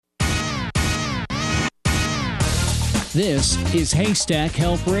This is Haystack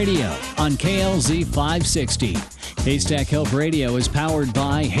Help Radio on KLZ 560. Haystack Help Radio is powered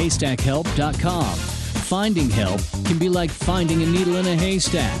by HaystackHelp.com. Finding help can be like finding a needle in a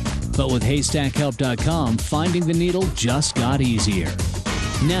haystack, but with HaystackHelp.com, finding the needle just got easier.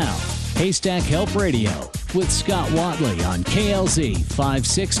 Now, Haystack Help Radio with Scott Watley on KLZ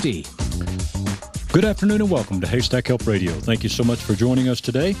 560. Good afternoon and welcome to Haystack Help Radio. Thank you so much for joining us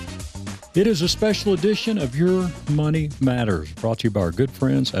today. It is a special edition of Your Money Matters, brought to you by our good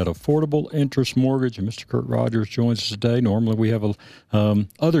friends at Affordable Interest Mortgage. And Mr. Kurt Rogers joins us today. Normally we have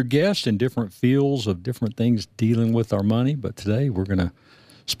other guests in different fields of different things dealing with our money, but today we're going to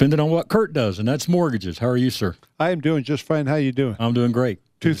spend it on what Kurt does, and that's mortgages. How are you, sir? I am doing just fine. How are you doing? I'm doing great.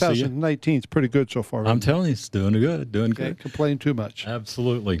 2019 is pretty good so far. Right? I'm telling you, it's doing good, good. Can't complain too much.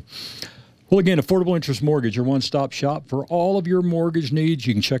 Absolutely. Well, again, Affordable Interest Mortgage, your one-stop shop for all of your mortgage needs.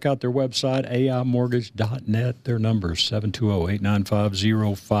 You can check out their website, aimortgage.net. Their number is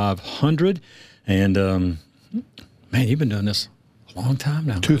 720-895-0500. And, man, you've been doing this a long time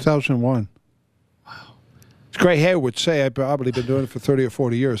now. 2001. Wow. It's gray hair would say I've probably been doing it for 30 or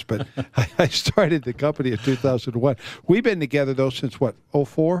 40 years, but I started the company in 2001. We've been together, though, since, what,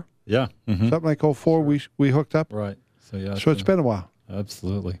 04? Yeah. Mm-hmm. Something like 04 we hooked up? Right. So, yeah. So it's been a while.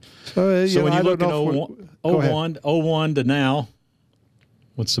 Absolutely. So when you I look don't at 01 to now,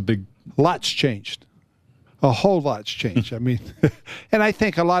 what's the big... Lots changed. A whole lot's changed. I mean, and I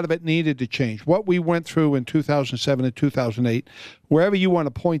think a lot of it needed to change. What we went through in 2007 and 2008, wherever you want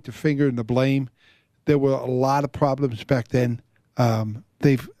to point the finger and the blame, there were a lot of problems back then. A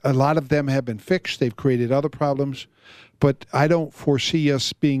lot of them have been fixed. They've created other problems. But I don't foresee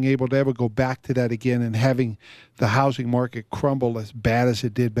us being able to ever go back to that again and having the housing market crumble as bad as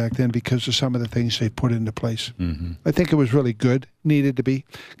it did back then because of some of the things they put into place. Mm-hmm. I think it was really good, needed to be.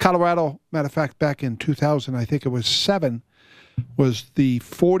 Colorado, matter of fact, back in 2000, I think it was 7, was the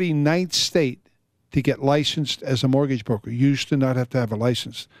 49th state to get licensed as a mortgage broker. You used to not have to have a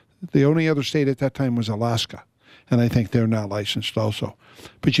license. The only other state at that time was Alaska, and I think they're now licensed also.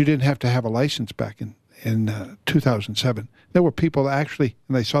 But you didn't have to have a license back in 2007. There were people actually,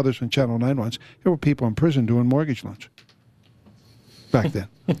 and I saw this on Channel 9 once, there were people in prison doing mortgage loans back then.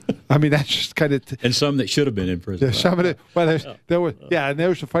 I mean, that's just kind of... and some that should have been in prison. Right? Some of it, well, and there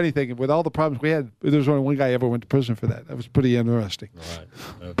was the funny thing, with all the problems we had, there was only one guy ever went to prison for that. That was pretty interesting.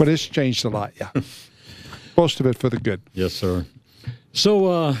 Right. But it's changed a lot, yeah. Most of it for the good. Yes, sir.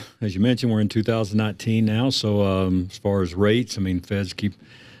 So, as you mentioned, we're in 2019 now, so as far as rates, I mean, feds keep...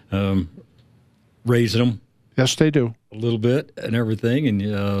 raising them. Yes, they do. A little bit and everything.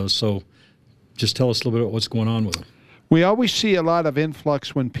 And so just tell us a little bit about what's going on with them. We always see a lot of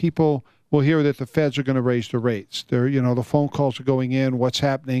influx when people will hear that the feds are going to raise the rates. The phone calls are going in, what's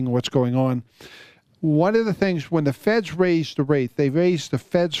happening, what's going on. One of the things, when the feds raise the rate, they raise the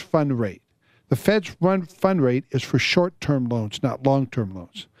feds fund rate. The feds fund rate is for short-term loans, not long-term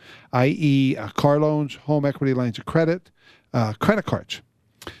loans, i.e. car loans, home equity lines of credit, credit cards.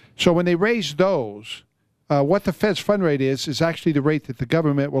 So when they raise those, what the Fed's fund rate is actually the rate that the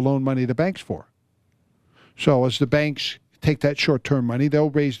government will loan money to banks for. So as the banks take that short-term money,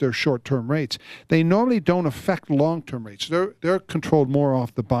 they'll raise their short-term rates. They normally don't affect long-term rates. They're controlled more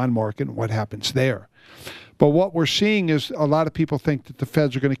off the bond market and what happens there. But what we're seeing is a lot of people think that the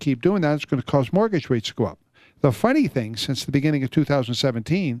Feds are going to keep doing that. It's going to cause mortgage rates to go up. The funny thing, since the beginning of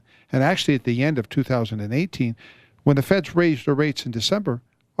 2017, and actually at the end of 2018, when the Feds raised their rates in December,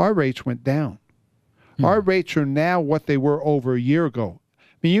 our rates went down. Our rates are now what they were over a year ago. I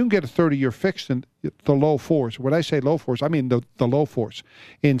mean, you can get a 30-year fixed in the low fours. When I say low fours, I mean the low fours.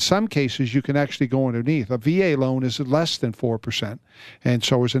 In some cases, you can actually go underneath. A VA loan is less than 4%, and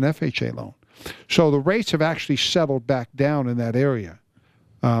so is an FHA loan. So the rates have actually settled back down in that area.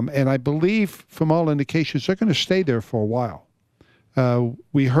 And I believe, from all indications, they're going to stay there for a while.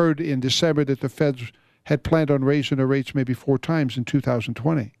 We heard in December that the Feds had planned on raising their rates maybe 4 times in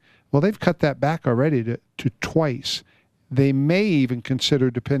 2020. Well, they've cut that back already to twice. They may even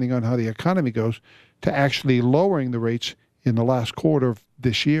consider, depending on how the economy goes, to actually lowering the rates in the last quarter of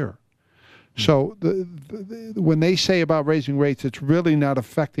this year. So when they say about raising rates, it's really not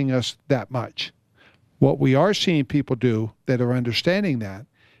affecting us that much. What we are seeing people do that are understanding that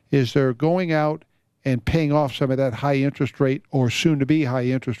is they're going out and paying off some of that high interest rate or soon-to-be high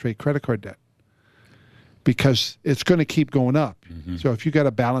interest rate credit card debt, because it's going to keep going up. Mm-hmm. So if you got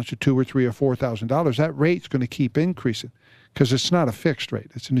a balance of $2,000 or $3,000 or $4,000, that rate's going to keep increasing because it's not a fixed rate.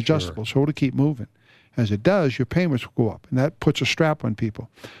 It's an adjustable, so it'll keep moving. As it does, your payments will go up, and that puts a strap on people.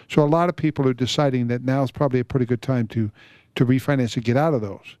 So a lot of people are deciding that now is probably a pretty good time to refinance and get out of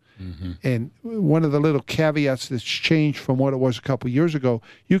those. And one of the little caveats that's changed from what it was a couple of years ago,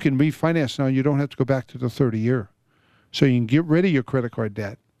 you can refinance now. You don't have to go back to the 30-year. So you can get rid of your credit card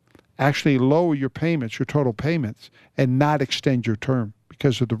debt, actually lower your payments, your total payments, and not extend your term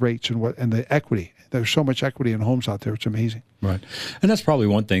because of the rates and the equity. There's so much equity in homes out there. It's amazing. Right. And that's probably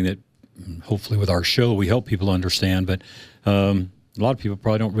one thing that hopefully with our show we help people understand. But a lot of people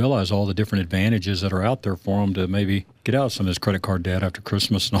probably don't realize all the different advantages that are out there for them to maybe get out some of this credit card debt after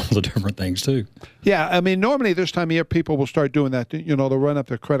Christmas and all the different things too. Yeah. I mean, normally this time of year, people will start doing that. You know, they'll run up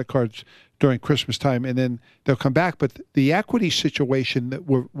their credit cards during Christmas time and then they'll come back. But the equity situation that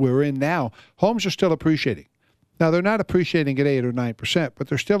we're in now, homes are still appreciating. Now, they're not appreciating at 8 or 9%, but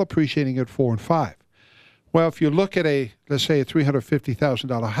they're still appreciating at 4 and 5. Well, if you look at let's say a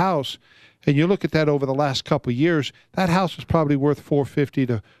 $350,000 house, and you look at that over the last couple of years, that house is probably worth $450,000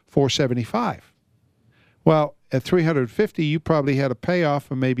 to $475,000. Well, at $350,000, you probably had a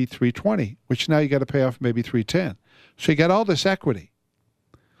payoff of maybe $320,000, which now you got to pay off maybe $310,000. So you got all this equity.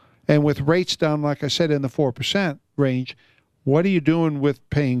 And with rates down, like I said, in the 4% range, what are you doing with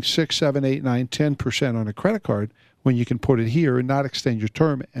paying 6, 7, 8, 9, 10% on a credit card when you can put it here and not extend your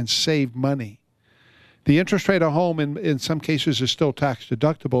term and save money? The interest rate of home in some cases is still tax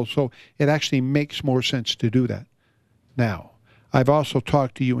deductible, so it actually makes more sense to do that. Now, I've also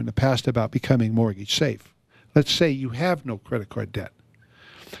talked to you in the past about becoming mortgage safe. Let's say you have no credit card debt.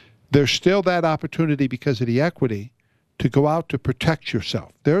 There's still that opportunity because of the equity to go out to protect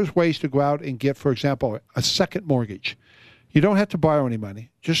yourself. There's ways to go out and get, for example, a second mortgage. You don't have to borrow any money.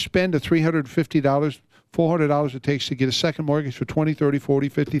 Just spend the $350, $400 it takes to get a second mortgage for $20,000, $30,000,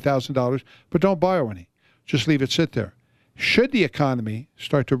 $40,000, $50,000, but don't borrow any. Just leave it sit there. Should the economy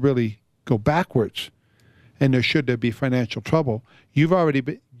start to really go backwards, and should there be financial trouble, you've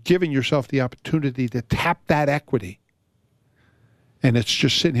already given yourself the opportunity to tap that equity. And it's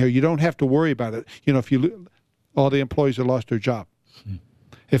just sitting here. You don't have to worry about it. You know, if all the employees that lost their job.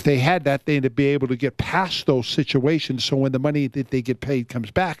 If they had that, they'd be able to get past those situations so when the money that they get paid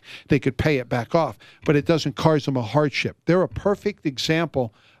comes back, they could pay it back off. But it doesn't cause them a hardship. They're a perfect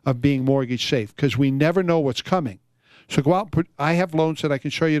example of being mortgage safe because we never know what's coming. So go out. I have loans that I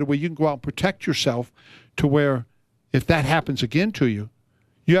can show you the way you can go out and protect yourself to where if that happens again to you,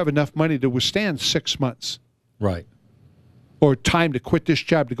 you have enough money to withstand 6 months. Right. Or time to quit this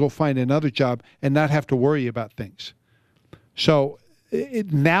job to go find another job and not have to worry about things. So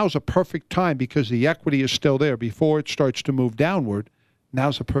now's a perfect time because the equity is still there. Before it starts to move downward,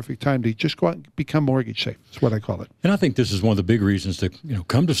 now's a perfect time to just go out and become mortgage safe. That's what I call it. And I think this is one of the big reasons to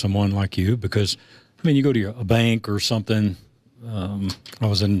come to someone like you because, I mean, you go to a bank or something. I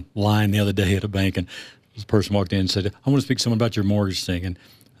was in line the other day at a bank and this person walked in and said, I want to speak to someone about your mortgage thing. And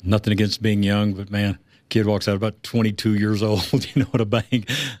nothing against being young, but man, kid walks out about 22 years old, at a bank.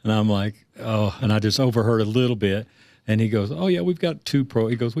 And I'm like, oh, and I just overheard a little bit. And he goes, oh, yeah, we've got two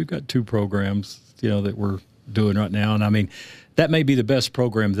programs, that we're doing right now. And I mean, that may be the best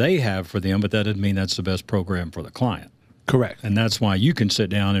program they have for them, but that doesn't mean that's the best program for the client. Correct. And that's why you can sit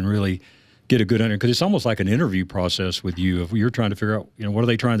down and really get a good understanding, because it's almost like an interview process with you. If you're trying to figure out, what are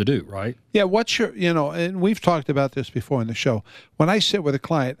they trying to do, right? Yeah, what's your, and we've talked about this before in the show. When I sit with a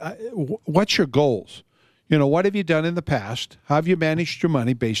client, what's your goals? What have you done in the past? How have you managed your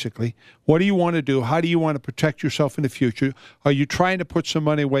money, basically? What do you want to do? How do you want to protect yourself in the future? Are you trying to put some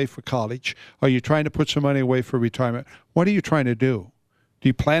money away for college? Are you trying to put some money away for retirement? What are you trying to do? Do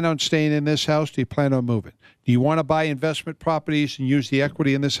you plan on staying in this house? Do you plan on moving? Do you want to buy investment properties and use the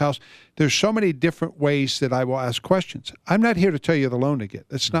equity in this house? There's so many different ways that I will ask questions. I'm not here to tell you the loan to get.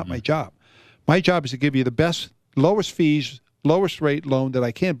 That's not my job. My job is to give you the best, lowest fees, lowest rate loan that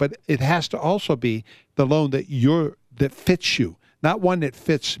I can, but it has to also be the loan that fits you, not one that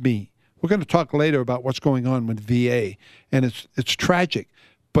fits me. We're going to talk later about what's going on with VA, and it's tragic,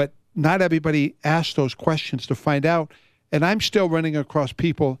 but not everybody asks those questions to find out. And I'm still running across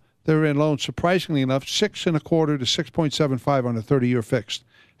people that are in loans, surprisingly enough, 6.25% to 6.75 on a 30-year fixed.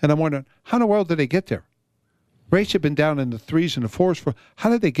 And I'm wondering, how in the world did they get there? Rates have been down in the 3s and the 4s. How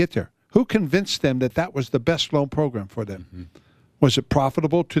did they get there? Who convinced them that that was the best loan program for them? Mm-hmm. Was it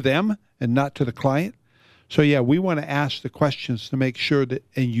profitable to them and not to the client? So, yeah, we want to ask the questions to make sure that,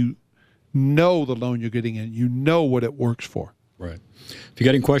 and you know the loan you're getting in, you know what it works for. Right. If you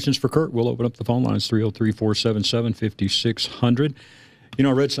got any questions for Kurt, we'll open up the phone lines, 303-477-5600.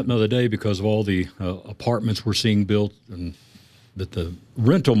 I read something the other day because of all the apartments we're seeing built, and that the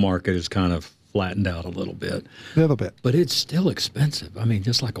rental market is kind of flattened out a little bit. A little bit. But it's still expensive. I mean,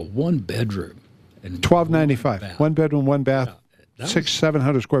 just like a one-bedroom. $1,295. One bedroom, one bath,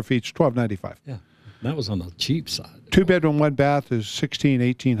 600-700 square feet, $1,295. Yeah. That was on the cheap side. 2-bedroom, 1-bath is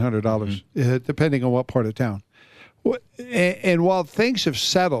 $1,800, depending on what part of town. And while things have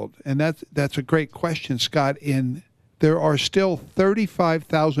settled, and that's a great question, Scott, there are still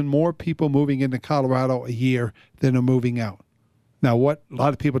 35,000 more people moving into Colorado a year than are moving out. Now, what a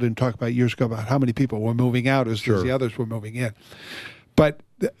lot of people didn't talk about years ago about how many people were moving out as the others were moving in. But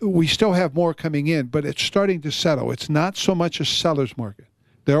we still have more coming in, but it's starting to settle. It's not so much a seller's market.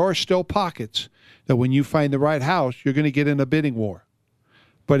 There are still pockets that when you find the right house, you're going to get in a bidding war.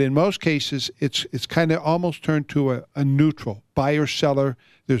 But in most cases, it's kind of almost turned to a neutral buyer-seller.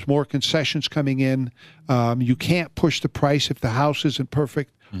 There's more concessions coming in. You can't push the price if the house isn't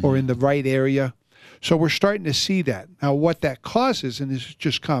perfect or in the right area. So we're starting to see that. Now, what that causes, and this is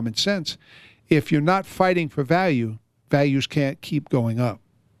just common sense, if you're not fighting for value, values can't keep going up.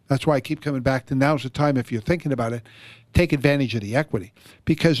 That's why I keep coming back to now's the time, if you're thinking about it, take advantage of the equity.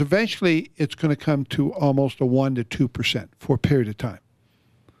 Because eventually it's going to come to almost a 1% to 2% for a period of time.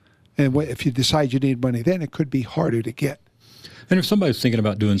 And if you decide you need money, then it could be harder to get. And if somebody's thinking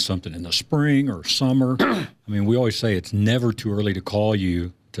about doing something in the spring or summer, I mean, we always say it's never too early to call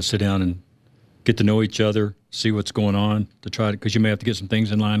you to sit down and get to know each other, see what's going on, to try to, because you may have to get some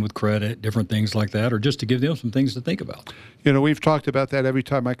things in line with credit, different things like that, or just to give them some things to think about. You know, we've talked about that every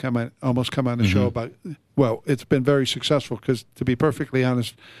time I almost come on the show about, well, it's been very successful because, to be perfectly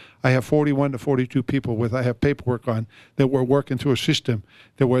honest, I have 41 to 42 people I have paperwork on that we're working through a system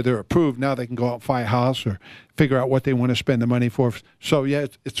that where they're approved. Now they can go out and buy a house or figure out what they want to spend the money for. So, yeah,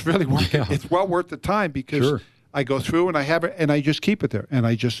 it's really worth it. It's well worth the time because I go through and I have it and I just keep it there. And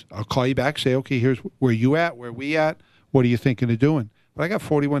I'll call you back, say, okay, here's where you at, where we at, what are you thinking of doing? But I got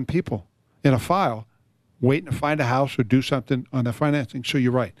 41 people in a file waiting to find a house or do something on the financing. So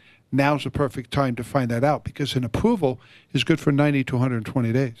you're right. Now's the perfect time to find that out because an approval is good for 90 to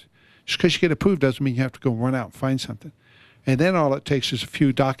 120 days. Just because you get approved doesn't mean you have to go run out and find something. And then all it takes is a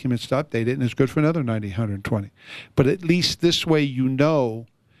few documents to update it, and it's good for another 90, 120. But at least this way you know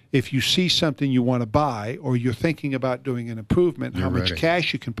if you see something you want to buy or you're thinking about doing an improvement, how much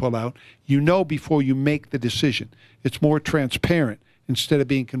cash you can pull out, you know before you make the decision. It's more transparent instead of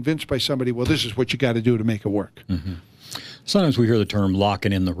being convinced by somebody, well, this is what you got to do to make it work. Sometimes we hear the term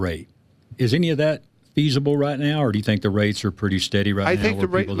locking in the rate. Is any of that feasible right now, or do you think the rates are pretty steady right now? I think the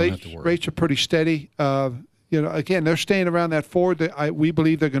rates are pretty steady. Again, they're staying around that 4. We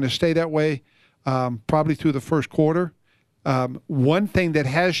believe they're going to stay that way probably through the first quarter. One thing that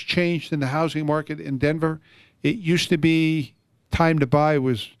has changed in the housing market in Denver, it used to be time to buy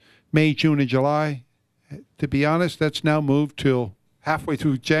was May, June, and July. To be honest, that's now moved till halfway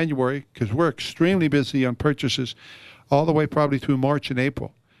through January because we're extremely busy on purchases all the way probably through March and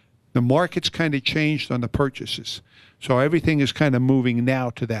April. The market's kind of changed on the purchases. So everything is kind of moving now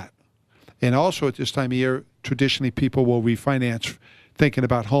to that. And also at this time of year, traditionally people will refinance thinking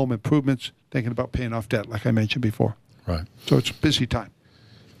about home improvements, thinking about paying off debt, like I mentioned before. Right. So it's a busy time.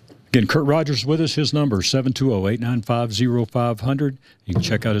 Again, Kurt Rogers is with us. His number is 720-895-0500. You can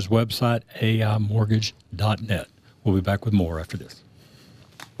check out his website, aimortgage.net. We'll be back with more after this.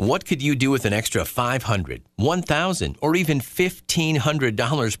 What could you do with an extra $500, $1,000, or even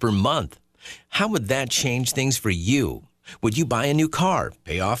 $1,500 per month? How would that change things for you? Would you buy a new car,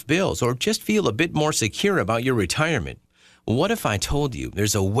 pay off bills, or just feel a bit more secure about your retirement? What if I told you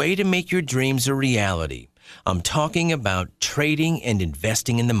there's a way to make your dreams a reality? I'm talking about trading and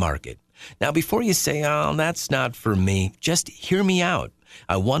investing in the market. Now, before you say, oh, that's not for me, just hear me out.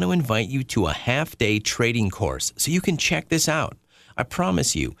 I want to invite you to a half-day trading course so you can check this out. I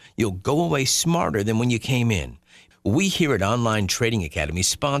promise you, you'll go away smarter than when you came in. We here at Online Trading Academy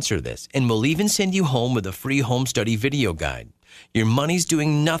sponsor this, and we'll even send you home with a free home study video guide. Your money's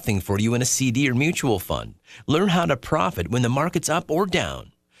doing nothing for you in a CD or mutual fund. Learn how to profit when the market's up or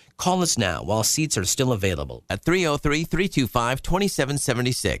down. Call us now while seats are still available at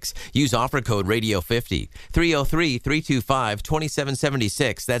 303-325-2776. Use offer code RADIO50.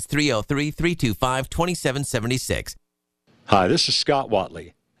 303-325-2776. That's 303-325-2776. Hi, this is Scott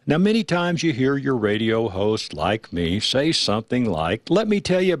Watley. Now, many times you hear your radio host like me say something like, let me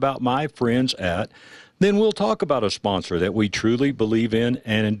tell you about my friends at, then we'll talk about a sponsor that we truly believe in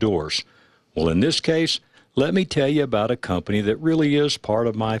and endorse. Well, in this case, let me tell you about a company that really is part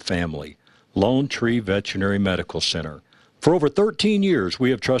of my family, Lone Tree Veterinary Medical Center. For over 13 years, we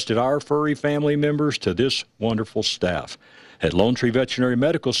have trusted our furry family members to this wonderful staff. At Lone Tree Veterinary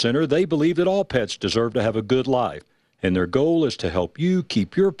Medical Center, they believe that all pets deserve to have a good life, and their goal is to help you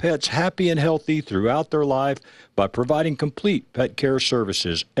keep your pets happy and healthy throughout their life by providing complete pet care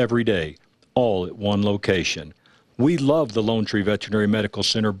services every day, all at one location. We love the Lone Tree Veterinary Medical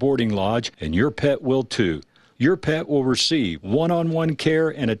Center Boarding Lodge, and your pet will too. Your pet will receive one-on-one care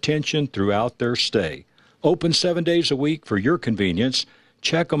and attention throughout their stay. Open 7 days a week for your convenience.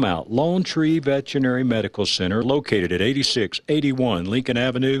 Check them out. Lone Tree Veterinary Medical Center, located at 8681 Lincoln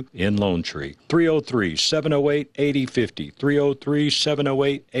Avenue in Lone Tree. 303-708-8050,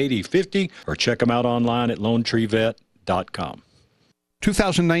 303-708-8050, or check them out online at LoneTreeVet.com.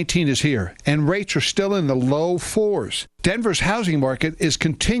 2019 is here, and rates are still in the low fours. Denver's housing market is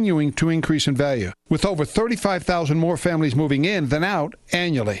continuing to increase in value, with over 35,000 more families moving in than out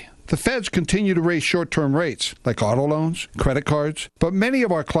annually. The feds continue to raise short-term rates, like auto loans, credit cards, but many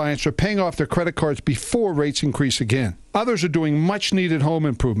of our clients are paying off their credit cards before rates increase again. Others are doing much-needed home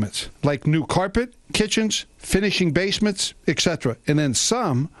improvements, like new carpet, kitchens, finishing basements, etc. And then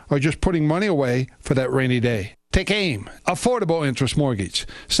some are just putting money away for that rainy day. Take AIM, Affordable Interest Mortgage,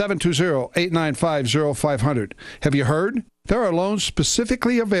 720-895-0500. Have you heard? There are loans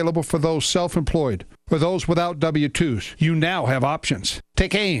specifically available for those self-employed or those without W-2s. You now have options.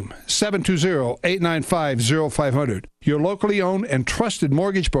 Take AIM, 720-895-0500. Your locally owned and trusted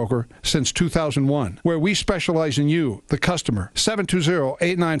mortgage broker since 2001, where we specialize in you, the customer.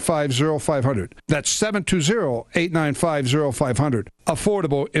 720-895-0500. That's 720-895-0500.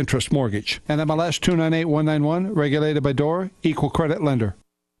 Affordable Interest Mortgage. And MLS 298191, regulated by DORA, equal credit lender.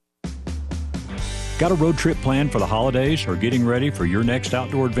 Got a road trip planned for the holidays or getting ready for your next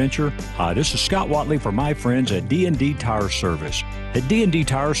outdoor adventure? Hi, this is Scott Watley for my friends at D&D Tire Service. At D&D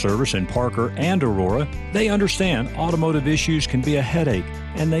Tire Service in Parker and Aurora, they understand automotive issues can be a headache,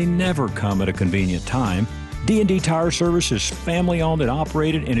 and they never come at a convenient time. D&D Tire Service is family-owned and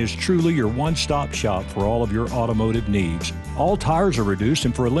operated and is truly your one-stop shop for all of your automotive needs. All tires are reduced,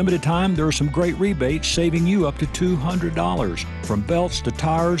 and for a limited time, there are some great rebates saving you up to $200. From belts to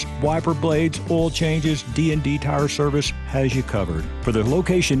tires, wiper blades, oil changes, D&D Tire Service has you covered. For the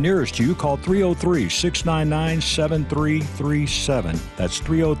location nearest you, call 303-699-7337. That's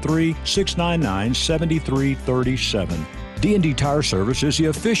 303-699-7337. D&D Tire Service is the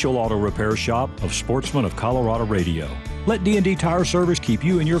official auto repair shop of Sportsman of Colorado Radio. Let D&D Tire Service keep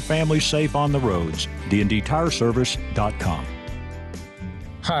you and your family safe on the roads. DNDTireService.com.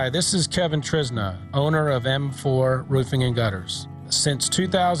 Hi, this is Kevin Trisna, owner of M4 Roofing and Gutters. Since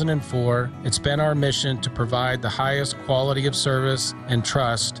 2004, it's been our mission to provide the highest quality of service and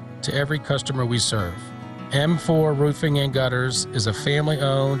trust to every customer we serve. M4 Roofing and Gutters is a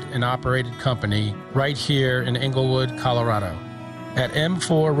family-owned and operated company right here in Englewood, Colorado. At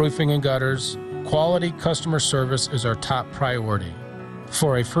M4 Roofing and Gutters, quality customer service is our top priority.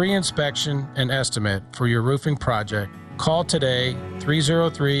 For a free inspection and estimate for your roofing project, call today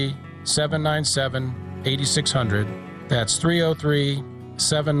 303-797-8600. That's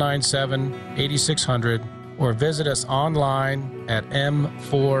 303-797-8600, or visit us online at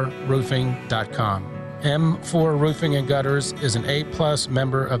m4roofing.com. M4 Roofing and Gutters is an A+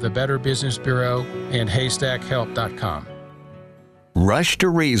 member of the Better Business Bureau and HaystackHelp.com. Rush to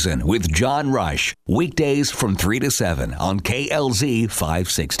Reason with John Rush, weekdays from 3 to 7 on KLZ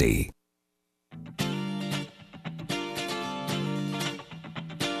 560.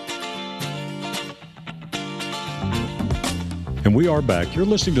 And we are back. You're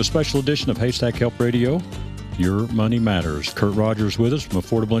listening to a special edition of Haystack Help Radio. Your Money Matters. Kurt Rogers with us from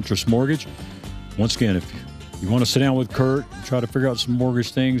Affordable Interest Mortgage. Once again, if you want to sit down with Kurt and try to figure out some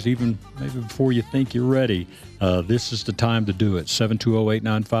mortgage things, even maybe before you think you're ready, this is the time to do it.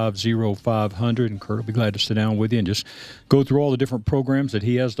 720-895-0500, and Kurt will be glad to sit down with you and just go through all the different programs that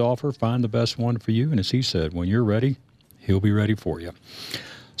he has to offer, find the best one for you, and as he said, when you're ready, he'll be ready for you.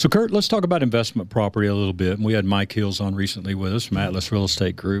 So, Kurt, let's talk about investment property a little bit. We had Mike Hills on recently with us from Atlas Real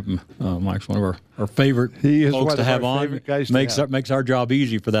Estate Group. Mike's one of our favorite folks to have on. Makes our job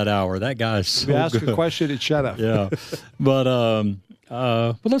easy for that hour. That guy's so good. Ask a question and shut up. Yeah. But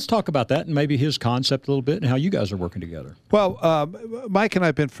let's talk about that and maybe his concept a little bit and how you guys are working together. Well, Mike and I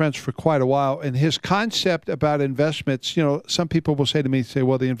have been friends for quite a while, and his concept about investments, some people will say to me,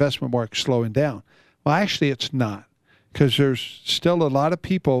 well, the investment market's slowing down. Well, actually, it's not. Because there's still a lot of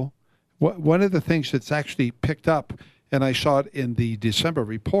people. One of the things that's actually picked up, and I saw it in the December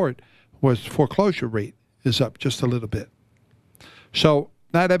report, was foreclosure rate is up just a little bit. So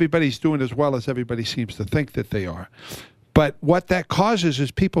not everybody's doing as well as everybody seems to think that they are. But what that causes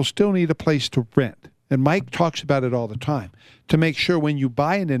is people still need a place to rent. And Mike talks about it all the time, to make sure when you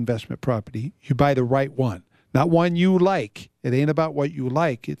buy an investment property, you buy the right one. Not one you like. It ain't about what you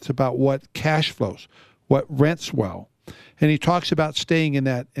like. It's about what cash flows, what rents well. And he talks about staying in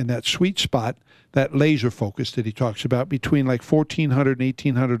that sweet spot, that laser focus that he talks about, between like $1,400 and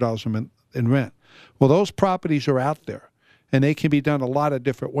 $1,800 a month in rent. Well, those properties are out there, and they can be done a lot of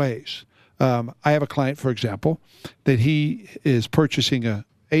different ways. I have a client, for example, that he is purchasing a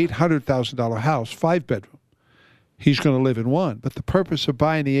 $800,000 house, 5-bedroom. He's going to live in one, but the purpose of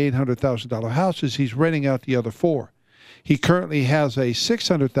buying the $800,000 house is he's renting out the other 4. He currently has a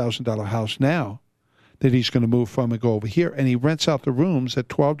 $600,000 house now that he's going to move from and go over here, and he rents out the rooms at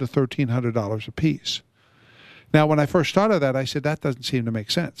 $1,200 to $1,300 a piece. Now, when I first started that, I said, that doesn't seem to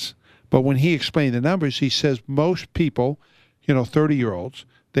make sense. But when he explained the numbers, he says most people, 30-year-olds,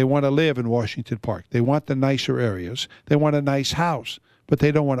 they want to live in Washington Park. They want the nicer areas. They want a nice house, but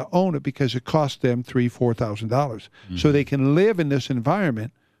they don't want to own it because it costs them $3,000, $4,000. So they can live in this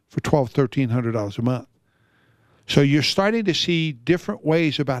environment for $1,200, $1,300 a month. So you're starting to see different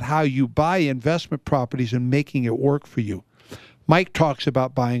ways about how you buy investment properties and making it work for you. Mike talks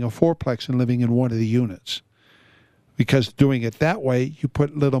about buying a 4-plex and living in one of the units, because doing it that way, you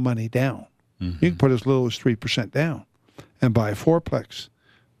put little money down. You can put as little as 3% down and buy a 4-plex.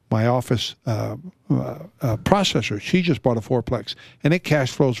 My office processor, she just bought a 4-plex, and it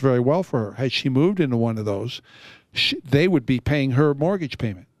cash flows very well for her. Had she moved into one of those, they would be paying her mortgage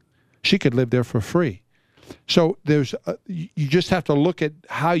payment. She could live there for free. So you just have to look at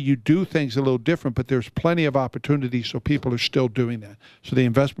how you do things a little different, but there's plenty of opportunities, so people are still doing that. So the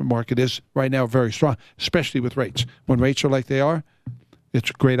investment market is right now very strong, especially with rates. When rates are like they are,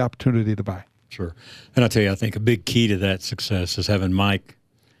 it's a great opportunity to buy. Sure. And I'll tell you, I think a big key to that success is having Mike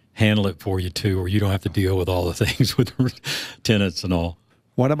handle it for you, too, or you don't have to deal with all the things with tenants and all.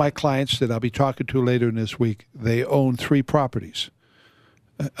 One of my clients that I'll be talking to later in this week, they own 3 properties.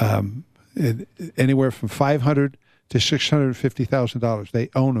 Anywhere from $500,000 to $650,000. They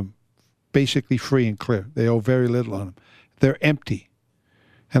own them basically free and clear. They owe very little on them. They're empty.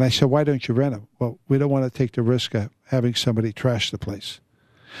 And I said, why don't you rent them? Well, we don't want to take the risk of having somebody trash the place.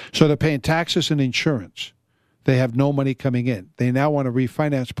 So they're paying taxes and insurance. They have no money coming in. They now want to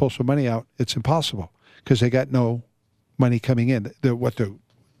refinance, pull some money out. It's impossible because they got no money coming in. What their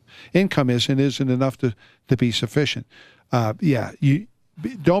income is and isn't enough to be sufficient.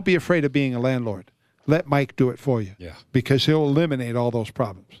 Don't be afraid of being a landlord. Let Mike do it for you. Yeah. Because he'll eliminate all those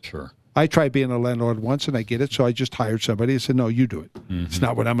problems. Sure. I tried being a landlord once and I get it, so I just hired somebody and said, no, you do it. It's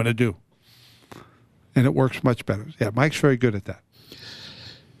not what I'm going to do. And it works much better. Yeah, Mike's very good at that.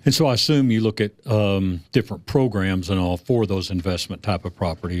 And so I assume you look at different programs and all for those investment type of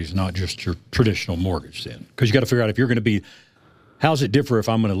properties, not just your traditional mortgage then. Because you got to figure out if you're going to be, how's it differ if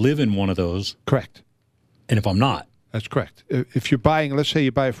I'm going to live in one of those? Correct. And if I'm not? That's correct. If you're buying, let's say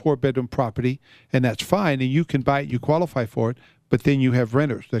you buy a 4-bedroom property, and that's fine, and you can buy it, you qualify for it, but then you have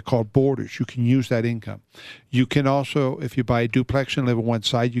renters. They're called boarders. You can use that income. You can also, if you buy a duplex and live on one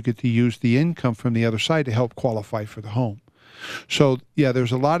side, you get to use the income from the other side to help qualify for the home. So, yeah,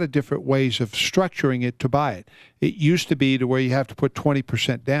 there's a lot of different ways of structuring it to buy it. It used to be to where you have to put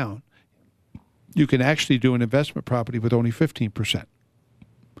 20% down. You can actually do an investment property with only 15%.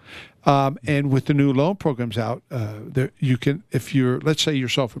 And with the new loan programs out, you can, if you're, let's say you're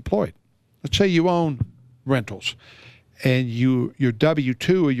self-employed, let's say you own rentals, and your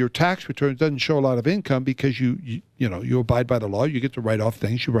W-2 or your tax return doesn't show a lot of income because you abide by the law. You get to write off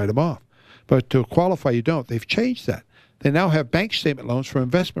things, you write them off. But to qualify, you don't. They've changed that. They now have bank statement loans for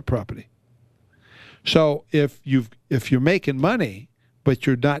investment property. So if you're making money, but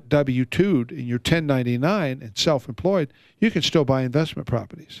you're not W-2'd and you're 1099 and self-employed, you can still buy investment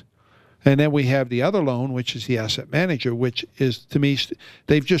properties. And then we have the other loan, which is the asset manager, which is, to me,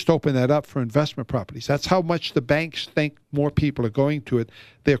 they've just opened that up for investment properties. That's how much the banks think more people are going to it.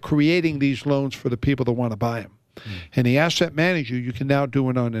 They're creating these loans for the people that want to buy them. And the asset manager, you can now do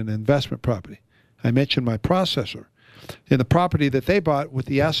it on an investment property. I mentioned my processor. In the property that they bought with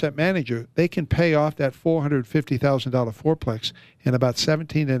the asset manager, they can pay off that $450,000 fourplex in about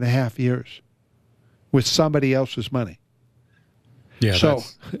 17 and a half years with somebody else's money. Yeah, so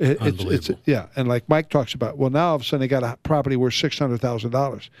it's yeah, and like Mike talks about, well, now all of a sudden they got a property worth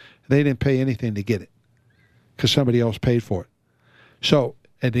 $600,000. They didn't pay anything to get it because somebody else paid for it. So,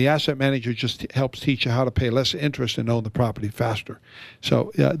 and the asset manager just helps teach you how to pay less interest and own the property faster.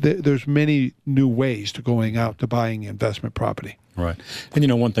 So there's many new ways to going out to buying investment property. Right.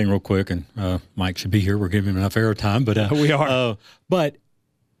 And, one thing real quick, and Mike should be here. We're giving him enough airtime. But we are. But,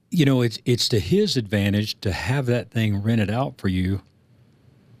 it's to his advantage to have that thing rented out for you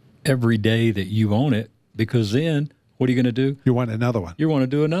every day that you own it, because then what are you going to do? You want another one. You want to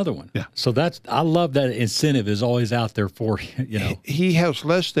do another one. Yeah. So I love that incentive is always out there for, He has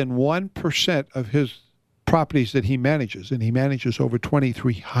less than 1% of his properties that he manages, and he manages over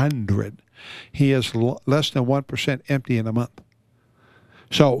 2,300. He has less than 1% empty in a month.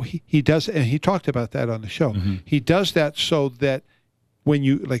 So he does, and he talked about that on the show. He does that so that when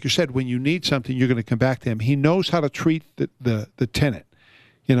you, like you said, when you need something, you're going to come back to him. He knows how to treat the tenant.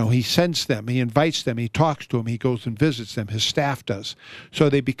 You know, he sends them, he invites them, he talks to them, he goes and visits them, his staff does. So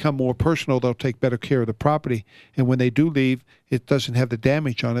they become more personal, they'll take better care of the property. And when they do leave, it doesn't have the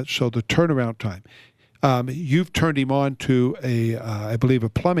damage on it, so the turnaround time. You've turned him on to I believe, a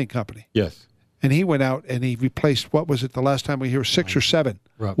plumbing company. Yes. And he went out and he replaced, what was it the last time we hear, 6 or 7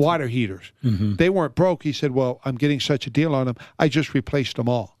 water heaters. They weren't broke. He said, well, I'm getting such a deal on them, I just replaced them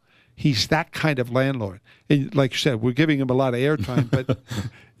all. He's that kind of landlord. And like you said, we're giving him a lot of airtime, but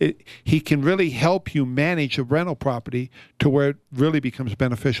he can really help you manage a rental property to where it really becomes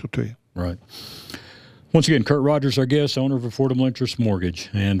beneficial to you. Right. Once again, Kurt Rogers, our guest, owner of Affordable Interest Mortgage,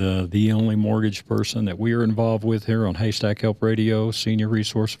 and the only mortgage person that we are involved with here on Haystack Help Radio, senior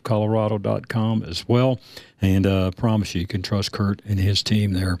resource of Colorado.com as well. And I promise you can trust Kurt and his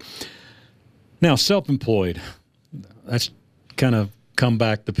team there. Now, self-employed, that's kind of come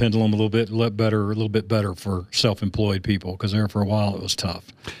back the pendulum a little bit better for self-employed people, because there for a while it was tough.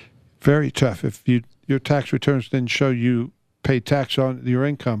 Very tough. If your tax returns didn't show you paid tax on your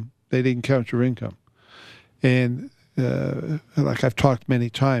income, they didn't count your income. And like I've talked many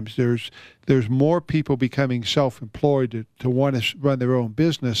times, there's more people becoming self-employed to want to run their own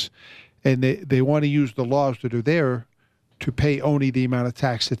business, and they want to use the laws that are there to pay only the amount of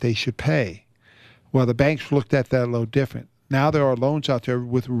tax that they should pay. Well, the banks looked at that a little different. Now there are loans out there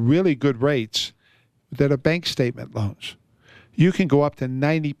with really good rates that are bank statement loans. You can go up to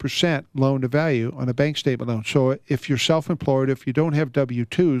 90% loan to value on a bank statement loan. So if you're self-employed, if you don't have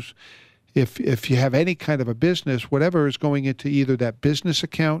W-2s, if you have any kind of a business, whatever is going into either that business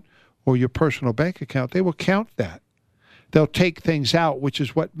account or your personal bank account, they will count that. They'll take things out, which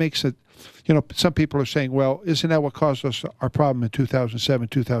is what makes it, some people are saying, well, isn't that what caused us our problem in 2007,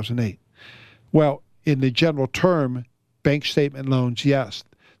 2008? Well, in the general term, bank statement loans, yes.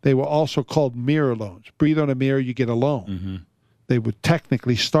 They were also called mirror loans. Breathe on a mirror, you get a loan. They would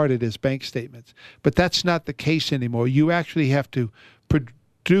technically start it as bank statements. But that's not the case anymore. You actually have to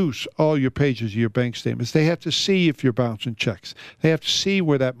produce all your pages of your bank statements. They have to see if you're bouncing checks. They have to see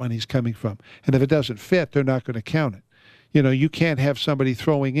where that money's coming from. And if it doesn't fit, they're not going to count it. You can't have somebody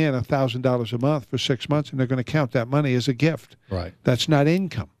throwing in $1,000 a month for 6 months and they're going to count that money as a gift. Right. That's not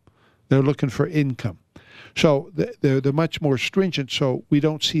income. They're looking for income. So they're much more stringent, so we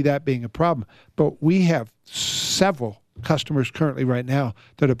don't see that being a problem. But we have several customers currently right now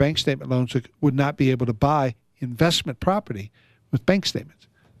that are bank statement loans that would not be able to buy investment property with bank statements.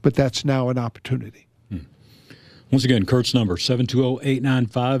 But that's now an opportunity. Once again, Kurt's number,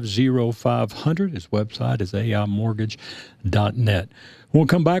 720-895-0500. His website is aimortgage.net. When we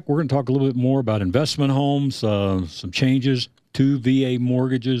come back, we're going to talk a little bit more about investment homes, some changes to VA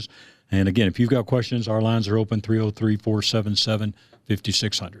mortgages. And again, if you've got questions, our lines are open,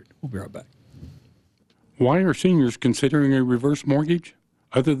 303-477-5600. We'll be right back. Why are seniors considering a reverse mortgage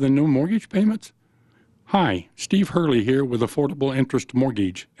other than no mortgage payments? Hi, Steve Hurley here with Affordable Interest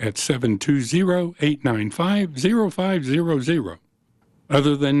Mortgage at 720-895-0500.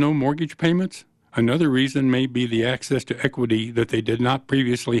 Other than no mortgage payments, another reason may be the access to equity that they did not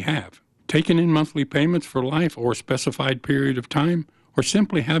previously have. Taking in monthly payments for life or specified period of time, or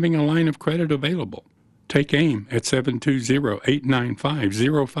simply having a line of credit available. Take AIM at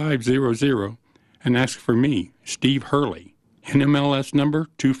 720-895-0500 and ask for me, Steve Hurley. NMLS number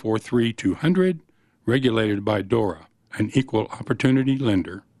 243200, regulated by DORA, an equal opportunity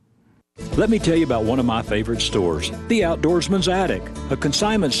lender. Let me tell you about one of my favorite stores, The Outdoorsman's Attic, a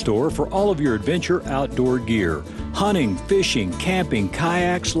consignment store for all of your adventure outdoor gear. Hunting, fishing, camping,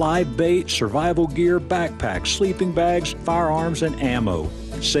 kayaks, live bait, survival gear, backpacks, sleeping bags, firearms, and ammo.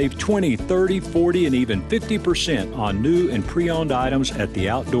 Save 20, 30, 40, and even 50% on new and pre-owned items at The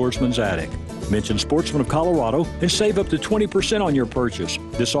Outdoorsman's Attic. Mention Sportsman of Colorado and save up to 20% on your purchase.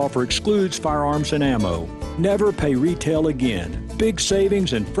 This offer excludes firearms and ammo. Never pay retail again. Big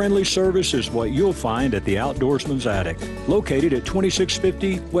savings and friendly service is what you'll find at The Outdoorsman's Attic, located at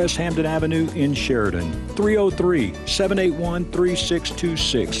 2650 West Hampton Avenue in Sheridan.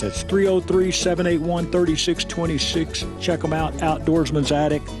 303-781-3626. That's 303-781-3626. Check them out,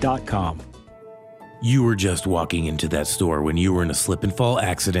 outdoorsmansattic.com. You were just walking into that store when you were in a slip and fall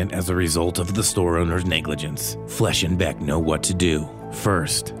accident as a result of the store owner's negligence. Flesh and Beck know what to do.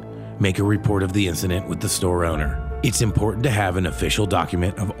 First, make a report of the incident with the store owner. It's important to have an official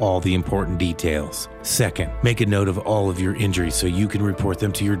document of all the important details. Second, make a note of all of your injuries so you can report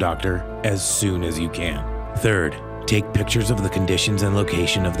them to your doctor as soon as you can. Third, take pictures of the conditions and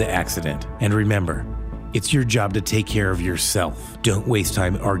location of the accident. And remember, It's your job to take care of yourself. Don't waste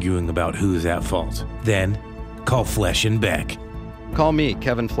time arguing about who's at fault. Then, call Flesh and Beck. Call me,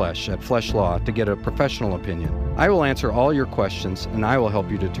 Kevin Flesh, at Flesh Law to get a professional opinion. I will answer all your questions, and I will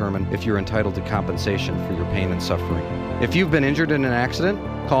help you determine if you're entitled to compensation for your pain and suffering. If you've been injured in an accident,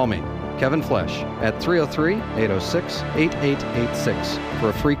 call me, Kevin Flesh, at 303-806-8886 for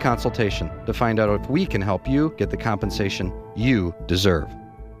a free consultation to find out if we can help you get the compensation you deserve.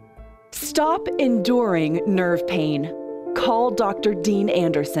 Stop enduring nerve pain. Call Dr. Dean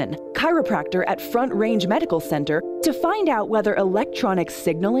Anderson, chiropractor at Front Range Medical Center, to find out whether electronic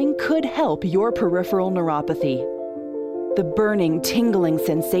signaling could help your peripheral neuropathy. The burning, tingling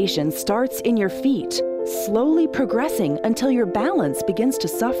sensation starts in your feet, slowly progressing until your balance begins to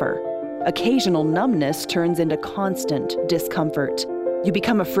suffer. Occasional numbness turns into constant discomfort. You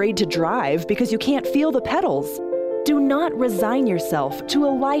become afraid to drive because you can't feel the pedals. Do not resign yourself to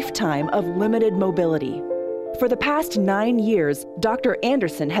a lifetime of limited mobility. For the past 9 years, Dr.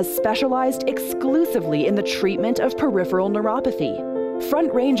 Anderson has specialized exclusively in the treatment of peripheral neuropathy.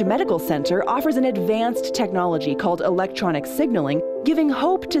 Front Range Medical Center offers an advanced technology called electronic signaling, giving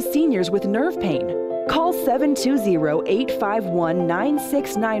hope to seniors with nerve pain. Call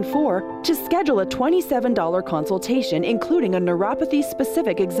 720-851-9694 to schedule a $27 consultation, including a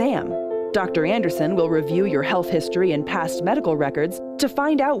neuropathy-specific exam. Dr. Anderson will review your health history and past medical records to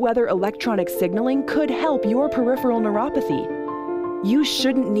find out whether electronic signaling could help your peripheral neuropathy. You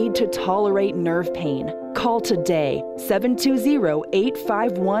shouldn't need to tolerate nerve pain. Call today,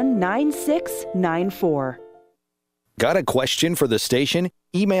 720-851-9694. Got a question for the station?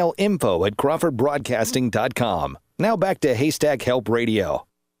 Email info@crawfordbroadcasting.com. Now back to Haystack Help Radio.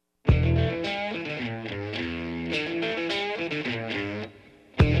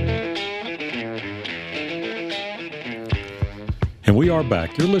 And we are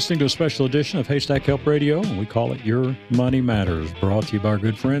back. You're listening to a special edition of Haystack Help Radio, and we call it Your Money Matters, brought to you by our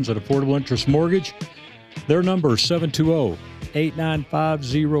good friends at Affordable Interest Mortgage. Their number is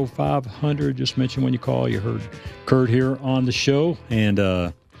 720-895-0500. Just mention when you call. You heard Kurt here on the show,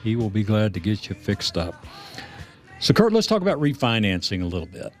 and he will be glad to get you fixed up. So, Kurt, let's talk about refinancing a little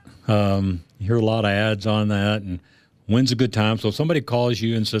bit. You hear a lot of ads on that, and when's a good time? So if somebody calls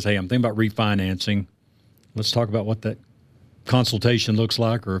you and says, hey, I'm thinking about refinancing, let's talk about what that consultation looks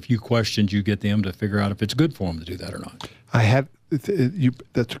like, or a few questions you get them to figure out if it's good for them to do that or not.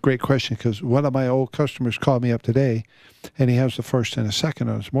 That's a great question, because one of my old customers called me up today, and he has the first and a second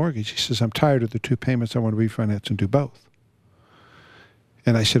on his mortgage. He says, I'm tired of the two payments. I want to refinance and do both.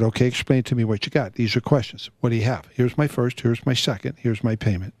 And I said, okay, explain to me what you got. These are questions. What do you have? Here's my first. Here's my second. Here's my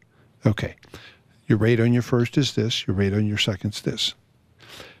payment. Okay. Your rate on your first is this. Your rate on your second is this.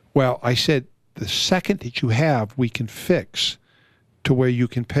 Well, I said, the second that you have, we can fix to where you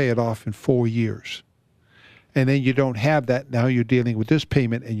can pay it off in 4 years. And then you don't have that. Now you're dealing with this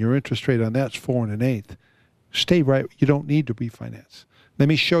payment, and your interest rate on that's 4 1/8. Stay right. You don't need to refinance. Let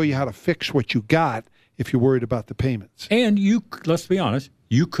me show you how to fix what you got if you're worried about the payments. And you, let's be honest,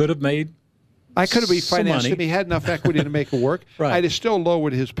 you could have made I could have refinanced him. He had enough equity to make it work. Right. I'd have still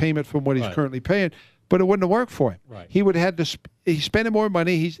lowered his payment from what he's currently paying, but it wouldn't have worked for him. Right. He would have had to. He's spending more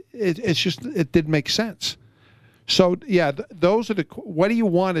money. It didn't make sense. So yeah, those are the. What do you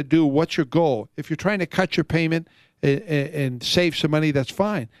want to do? What's your goal? If you're trying to cut your payment and save some money, that's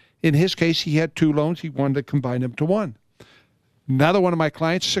fine. In his case, he had two loans. He wanted to combine them to one. Another one of my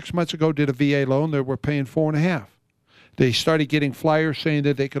clients 6 months ago did a VA loan. They were paying 4.5. They started getting flyers saying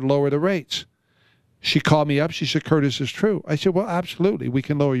that they could lower the rates. She called me up. She said, Curtis, is true. I said, well, absolutely. We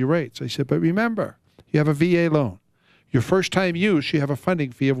can lower your rates. I said, but remember, you have a VA loan. Your first time use, you have a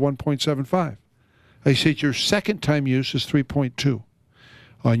funding fee of 1.75. I said, your second time use is 3.2.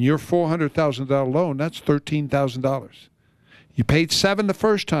 On your $400,000 loan, that's $13,000. You paid $7,000 the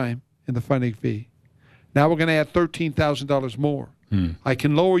first time in the funding fee. Now we're going to add $13,000 more. I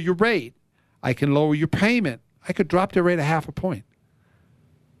can lower your rate. I can lower your payment. I could drop the rate a 0.5 point.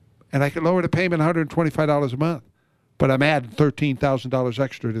 And I could lower the payment $125 a month. But I'm adding $13,000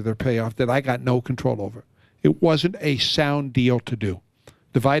 extra to their payoff that I got no control over. It wasn't a sound deal to do.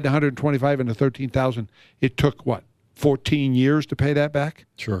 Divide the $125 into $13,000. It took, 14 years to pay that back?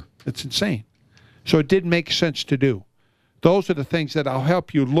 Sure. It's insane. So it didn't make sense to do. Those are the things that I'll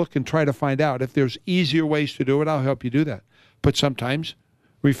help you look and try to find out. If there's easier ways to do it, I'll help you do that. But sometimes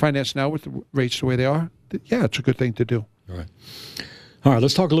refinance now with the rates the way they are, yeah, it's a good thing to do. All right. All right,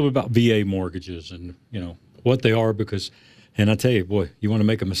 let's talk a little bit about VA mortgages and, what they are, because, and I tell you, boy, you want to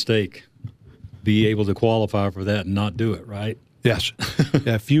make a mistake, be able to qualify for that and not do it, right? Yes.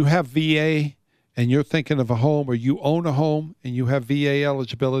 Yeah, if you have VA and you're thinking of a home, or you own a home and you have VA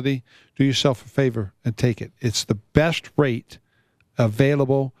eligibility, do yourself a favor and take it. It's the best rate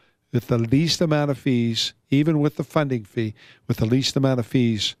available with the least amount of fees, even with the funding fee, with the least amount of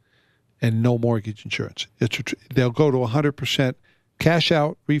fees and no mortgage insurance. They'll go to 100% cash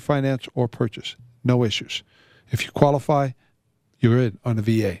out, refinance, or purchase. No issues. If you qualify, you're in on the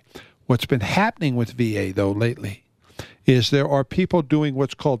VA. What's been happening with VA, though, lately is there are people doing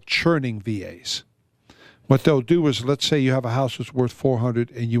what's called churning VAs. What they'll do is, let's say you have a house that's worth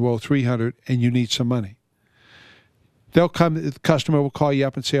 $400 and you owe $300 and you need some money. They'll come, the customer will call you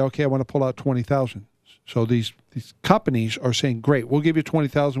up and say, okay, I want to pull out $20,000. So these companies are saying, great, we'll give you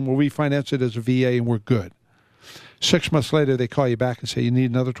 $20,000, we'll refinance it as a VA, and we're good. 6 months later, they call you back and say, you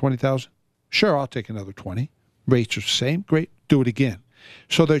need another $20,000? Sure, I'll take another $20,000. Rates are the same. Great, do it again.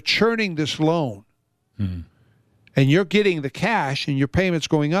 So they're churning this loan. Mm-hmm. And you're getting the cash, and your payment's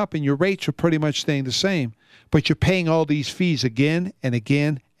going up, and your rates are pretty much staying the same, but you're paying all these fees again and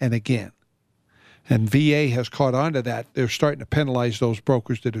again and again. And VA has caught on to that. They're starting to penalize those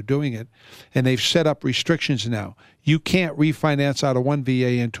brokers that are doing it, and they've set up restrictions now. You can't refinance out of one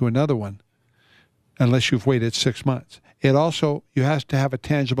VA into another one unless you've waited 6 months. It also, you have to have a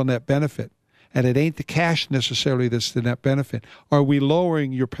tangible net benefit, and it ain't the cash necessarily that's the net benefit. Are we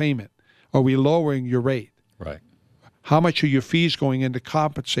lowering your payment? Are we lowering your rate? Right. How much are your fees going in to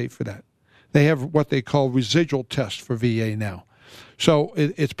compensate for that? They have what they call residual tests for VA now. So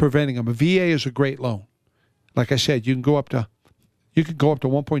it's preventing them. A VA is a great loan. Like I said, you can go up to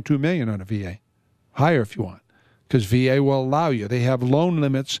 $1.2 million on a VA, higher if you want, because VA will allow you. They have loan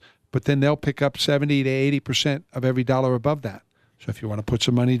limits, but then they'll pick up 70 to 80% of every dollar above that. So if you want to put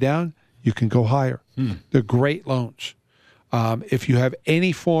some money down, you can go higher. They're great loans. If you have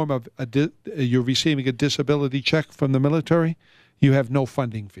any form of you're receiving a disability check from the military, you have no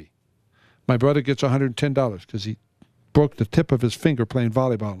funding fee. My brother gets $110 because he broke the tip of his finger playing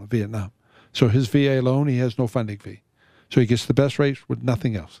volleyball in Vietnam. So his VA loan, he has no funding fee. So he gets the best rates with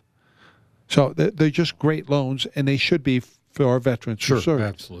nothing else. So they're just great loans, and they should be for our veterans. Sure, serve.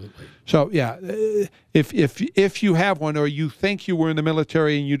 absolutely. So, yeah, if you have one, or you think you were in the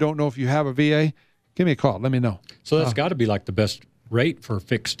military and you don't know if you have a VA, give me a call. Let me know. So that's got to be like the best rate for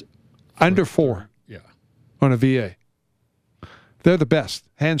fixed. Under 4. Yeah. On a VA. They're the best,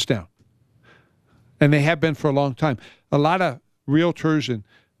 hands down. And they have been for a long time. A lot of realtors and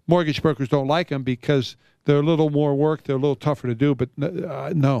mortgage brokers don't like them because they're a little more work. They're a little tougher to do. But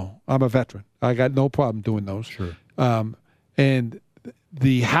no, I'm a veteran. I got no problem doing those. Sure. And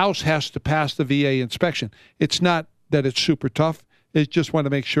the house has to pass the VA inspection. It's not that it's super tough. It's just want to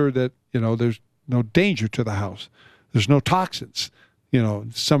make sure that, there's no danger to the house. There's no toxins.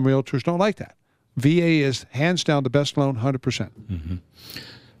 Some realtors don't like that. VA is hands down the best loan, 100%. Mm-hmm.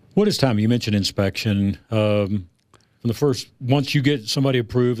 What is time? You mentioned inspection. From the first, once you get somebody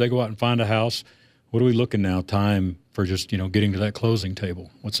approved, they go out and find a house. What are we looking now? Time for just getting to that closing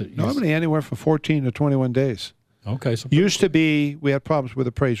table. What's it? Normally anywhere from 14 to 21 days. Okay. So used to be we had problems with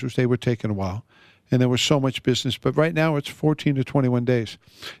appraisers; they were taking a while, and there was so much business. But right now it's 14 to 21 days.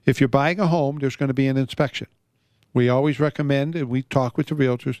 If you're buying a home, there's going to be an inspection. We always recommend, and we talk with the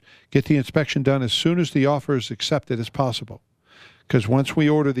realtors, get the inspection done as soon as the offer is accepted as possible. Because once we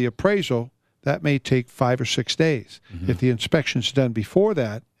order the appraisal, that may take 5 or 6 days. Mm-hmm. If the inspection's done before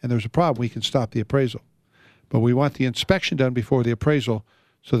that and there's a problem, we can stop the appraisal. But we want the inspection done before the appraisal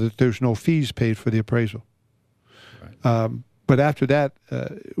so that there's no fees paid for the appraisal. Right. But after that,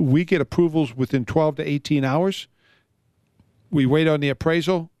 we get approvals within 12 to 18 hours. We wait on the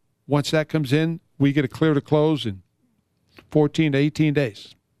appraisal. Once that comes in, we get a clear to close in 14 to 18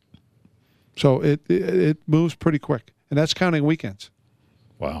 days. So it moves pretty quick. And that's counting weekends.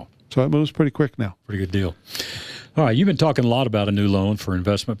 Wow. So it moves pretty quick now. Pretty good deal. All right, you've been talking a lot about a new loan for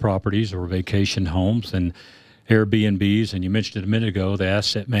investment properties or vacation homes and Airbnbs, and you mentioned it a minute ago, the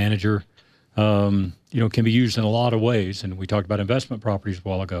asset manager, can be used in a lot of ways, and we talked about investment properties a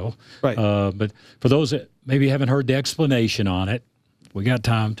while ago. Right. But for those that maybe haven't heard the explanation on it, we got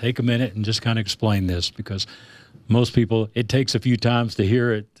time. Take a minute and just kind of explain this, because most people, it takes a few times to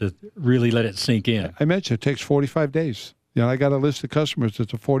hear it to really let it sink in. I mentioned it takes 45 days. I got a list of customers.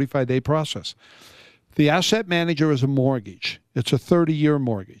 It's a 45-day process. The asset manager is a mortgage. It's a 30-year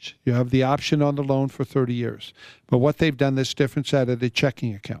mortgage. You have the option on the loan for 30 years. But what they've done that's different out of the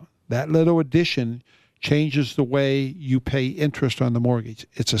checking account. That little addition changes the way you pay interest on the mortgage.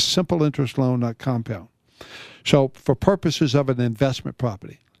 It's a simple interest loan, not compound. So for purposes of an investment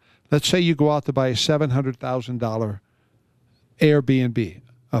property, let's say you go out to buy a $700,000 Airbnb,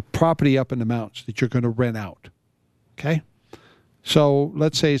 a property up in the mountains that you're going to rent out. Okay? So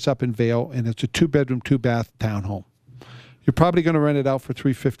let's say it's up in Vail and it's a 2-bedroom, 2-bath townhome. You're probably going to rent it out for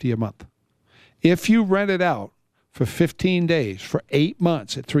 $350 a month. If you rent it out for 15 days, for 8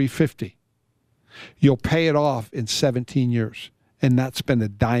 months at $350, you'll pay it off in 17 years and not spend a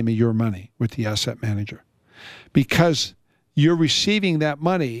dime of your money with the asset manager. Because you're receiving that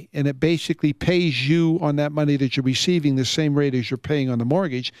money and it basically pays you on that money that you're receiving the same rate as you're paying on the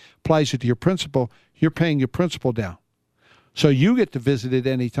mortgage, applies it to your principal, you're paying your principal down. So you get to visit it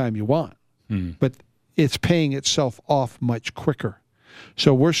anytime you want, but it's paying itself off much quicker.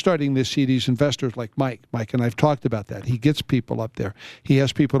 So we're starting to see these investors like Mike. Mike and I've talked about that. He gets people up there. He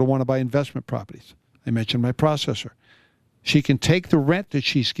has people who want to buy investment properties. I mentioned my processor. She can take the rent that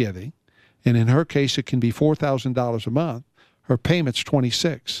she's getting, and in her case, it can be $4,000 a month. Her payment's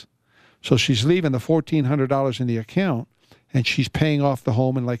 $2,600. So she's leaving the $1,400 in the account, and she's paying off the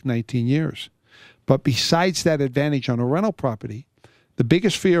home in like 19 years. But besides that advantage on a rental property, the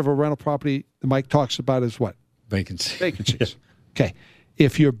biggest fear of a rental property that Mike talks about is what? Vacancies. Vacancies. Okay.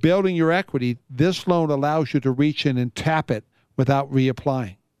 If you're building your equity, this loan allows you to reach in and tap it without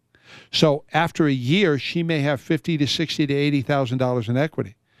reapplying. So after a year, she may have $50,000 to $60,000 to $80,000 in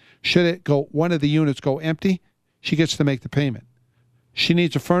equity. Should it go, one of the units go empty, she gets to make the payment. She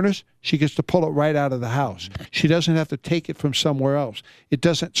needs a furnace, she gets to pull it right out of the house. She doesn't have to take it from somewhere else. It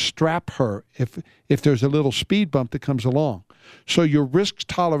doesn't strap her if there's a little speed bump that comes along. So your risk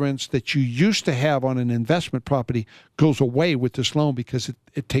tolerance that you used to have on an investment property goes away with this loan because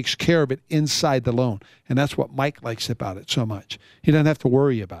it takes care of it inside the loan. And that's what Mike likes about it so much. He doesn't have to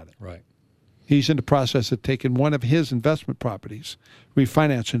worry about it. Right. He's in the process of taking one of his investment properties,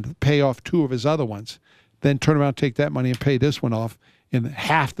 refinancing to pay off 2 of his other ones, then turn around, take that money and pay this one off in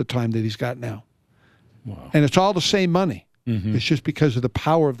half the time that he's got now. Wow. And it's all the same money. It's just because of the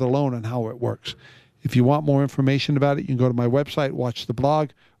power of the loan and how it works. If you want more information about it, you can go to my website, watch the blog,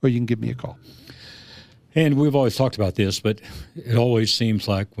 or you can give me a call. And we've always talked about this, but it always seems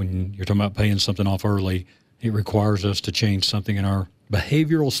like when you're talking about paying something off early, it requires us to change something in our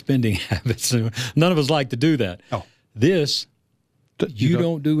behavioral spending habits. None of us like to do that. Oh. This, you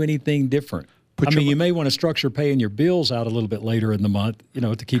don't do anything different. You may want to structure paying your bills out a little bit later in the month,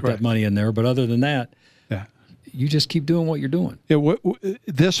 to keep that money in there. But other than that, you just keep doing what you're doing. Yeah,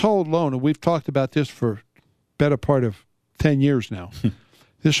 this whole loan, and we've talked about this for better part of 10 years now.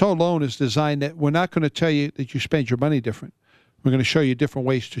 This whole loan is designed that we're not going to tell you that you spend your money different. We're going to show you different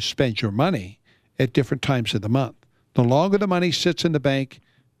ways to spend your money at different times of the month. The longer the money sits in the bank,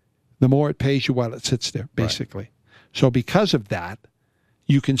 the more it pays you while it sits there, basically. Right. So because of that,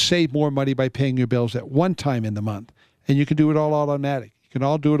 you can save more money by paying your bills at one time in the month, and you can do it all automatic. You can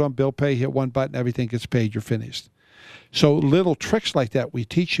all do it on bill pay, hit one button, everything gets paid, you're finished. So little tricks like that we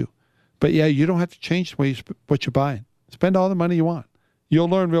teach you. But yeah, you don't have to change the way what you're buying. Spend all the money you want. You'll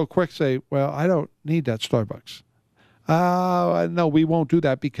learn real quick, say, well, I don't need that Starbucks. No, we won't do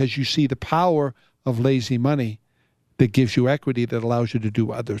that because you see the power of lazy money that gives you equity that allows you to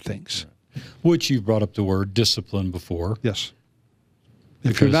do other things. Which you've brought up the word discipline before. Yes.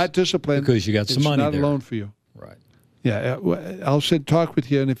 If you're not disciplined, because you got some money there. It's not a loan for you. Right. Yeah, I'll sit and talk with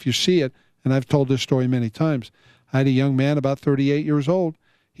you, and if you see it, and I've told this story many times, I had a young man about 38 years old.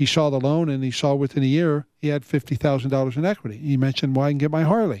 He saw the loan, and he saw within a year he had $50,000 in equity. He mentioned, well, I can get my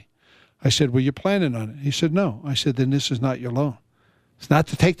Harley. I said, well, you're planning on it? He said, no. I said, then this is not your loan. It's not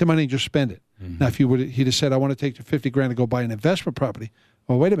to take the money and just spend it. Now, if he'd have said, I want to take the $50,000 to go buy an investment property.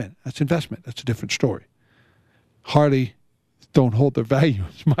 Well, wait a minute. That's investment. That's a different story. Harley don't hold their value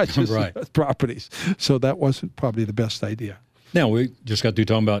as much as properties. So that wasn't probably the best idea. Now, we just got through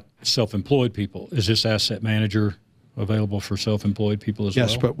talking about self-employed people. Is this asset manager available for self-employed people as well?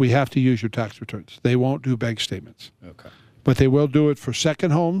 Yes, but we have to use your tax returns. They won't do bank statements. Okay. But they will do it for second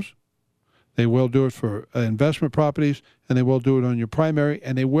homes. They will do it for investment properties, and they will do it on your primary,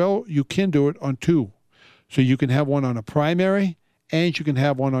 and you can do it on 2. So you can have one on a primary, and you can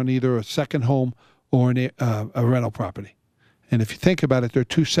have one on either a second home or a rental property. And if you think about it, they're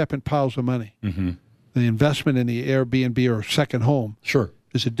 2 separate piles of money. The investment in the Airbnb or second home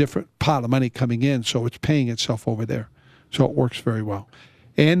is a different pile of money coming in, so it's paying itself over there. So it works very well.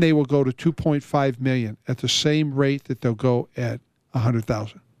 And they will go to $2.5 million at the same rate that they'll go at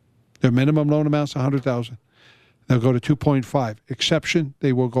 $100,000. Their minimum loan amount's $100,000. They'll go to 2.5. Exception,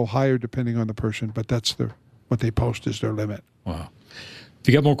 they will go higher depending on the person, but that's what they post is their limit. Wow. If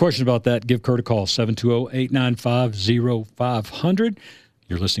you got more questions about that, give Kurt a call, 720-895-0500.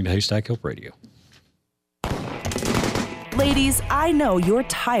 You're listening to Haystack Help Radio. Ladies, I know you're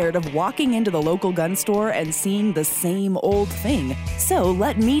tired of walking into the local gun store and seeing the same old thing. So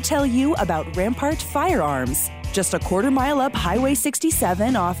let me tell you about Rampart Firearms. Just a quarter-mile up Highway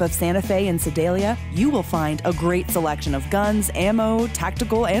 67 off of Santa Fe and Sedalia, you will find a great selection of guns, ammo,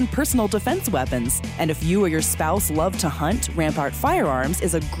 tactical, and personal defense weapons. And if you or your spouse love to hunt, Rampart Firearms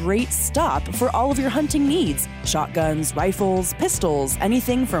is a great stop for all of your hunting needs. Shotguns, rifles, pistols,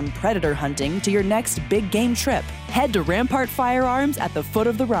 anything from predator hunting to your next big game trip. Head to Rampart Firearms at the foot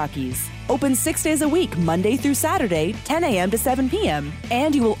of the Rockies. Open 6 days a week, Monday through Saturday, 10 a.m. to 7 p.m.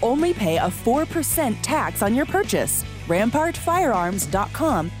 And you will only pay a 4% tax on your purchase.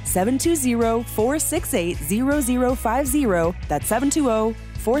 RampartFirearms.com, 720-468-0050. That's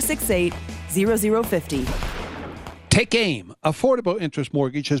 720-468-0050. Take AIM. Affordable Interest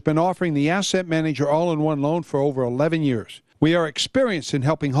Mortgage has been offering the Asset Manager all-in-one loan for over 11 years. We are experienced in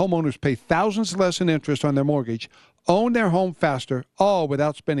helping homeowners pay thousands less in interest on their mortgage, own their home faster, all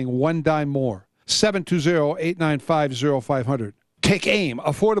without spending one dime more. 720-895-0500. Take AIM,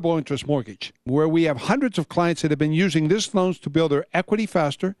 Affordable Interest Mortgage, where we have hundreds of clients that have been using this loans to build their equity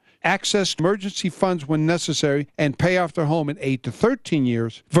faster, access emergency funds when necessary, and pay off their home in 8 to 13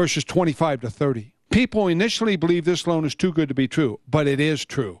 years versus 25 to 30. People initially believe this loan is too good to be true, but it is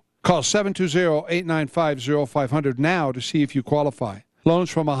true. Call 720-895-0500 now to see if you qualify. Loans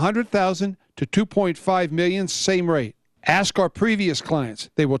from $100,000 to $2.5 million, same rate. Ask our previous clients.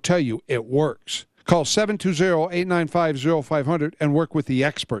 They will tell you it works. Call 720-895-0500 and work with the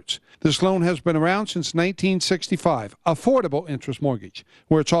experts. This loan has been around since 1965. Affordable Interest Mortgage,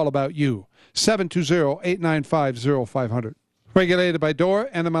 where it's all about you. 720-895-0500. Regulated by DORA,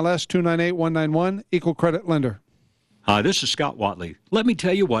 NMLS 298191, Equal Credit Lender. Hi, this is Scott Watley. Let me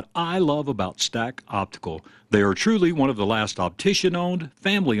tell you what I love about Stack Optical. They are truly one of the last optician-owned,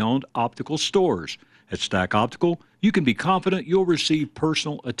 family-owned optical stores. At Stack Optical, you can be confident you'll receive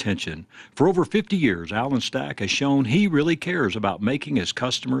personal attention. For over 50 years, Alan Stack has shown he really cares about making his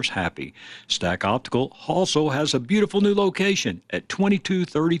customers happy. Stack Optical also has a beautiful new location at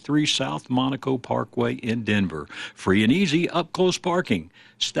 2233 South Monaco Parkway in Denver. Free and easy up-close parking.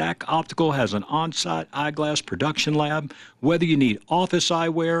 Stack Optical has an on-site eyeglass production lab. Whether you need office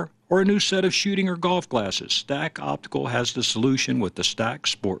eyewear or a new set of shooting or golf glasses, Stack Optical has the solution with the Stack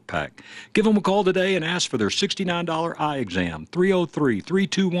Sport Pack. Give them a call today and ask for their $69 eye exam.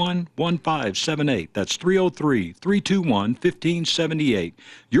 303-321-1578. That's 303-321-1578.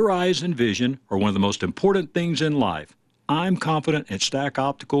 Your eyes and vision are one of the most important things in life. I'm confident at Stack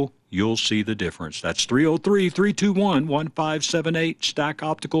Optical you'll see the difference. That's 303-321-1578,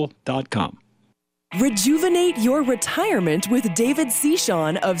 stackoptical.com. Rejuvenate your retirement with David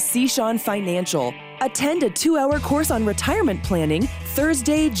Seshon of Seshon Financial. Attend a 2-hour course on retirement planning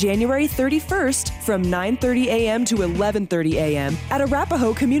Thursday, January 31st from 9:30 a.m. to 11:30 a.m. at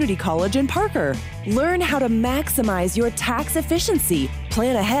Arapahoe Community College in Parker. Learn how to maximize your tax efficiency,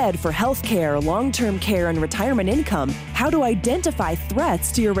 plan ahead for health care, long-term care, and retirement income, how to identify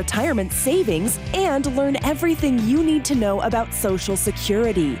threats to your retirement savings, and learn everything you need to know about Social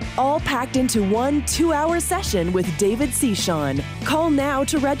Security. All packed into one 2-hour session with David Seshon. Call now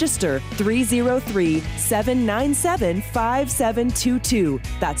to register 303-797-5722.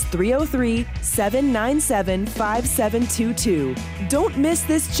 That's 303-797-5722. Don't miss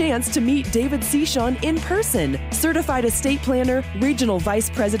this chance to meet David Seshon in person. Certified estate planner, regional vice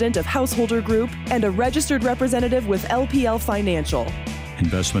president of Householder Group, and a registered representative with LPL Financial.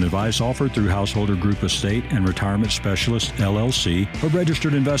 Investment advice offered through Householder Group Estate and Retirement Specialist, LLC, a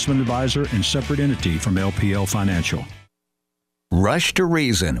registered investment advisor and separate entity from LPL Financial. Rush to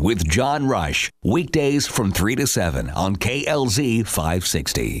Reason with John Rush, weekdays from 3 to 7 on KLZ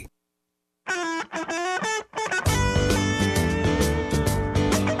 560.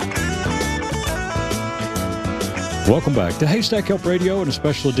 Welcome back to Haystack Help Radio and a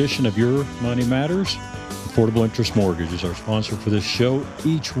special edition of Your Money Matters. Affordable Interest Mortgage is our sponsor for this show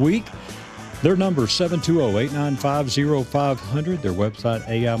each week. Their number is 720-895-0500. Their website,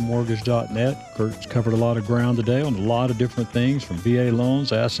 aimortgage.net. Kurt's covered a lot of ground today on a lot of different things, from VA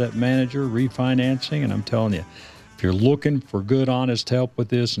loans, asset manager, refinancing. And I'm telling you, if you're looking for good, honest help with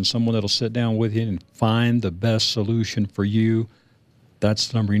this and someone that'll sit down with you and find the best solution for you, that's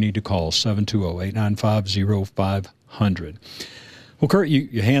the number you need to call, 720-895-0500. Well, Kurt,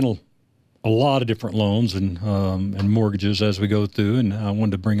 you handle a lot of different loans and mortgages as we go through, and I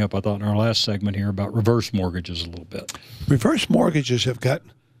wanted to bring up, I thought, in our last segment here about reverse mortgages a little bit. Reverse mortgages have got,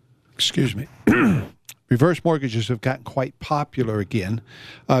 reverse mortgages have gotten quite popular again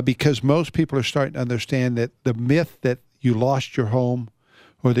because most people are starting to understand that the myth that you lost your home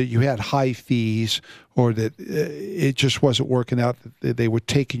or that you had high fees or that it just wasn't working out, that they were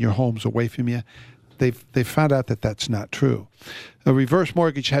taking your homes away from you, they've found out that that's not true. A reverse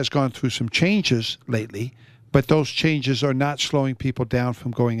mortgage has gone through some changes lately, But those changes are not slowing people down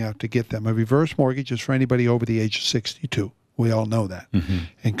from going out to get them. A reverse mortgage is for anybody over the age of 62. We all know that.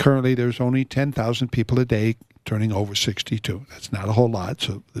 And currently there's only 10,000 people a day turning over 62. That's not a whole lot,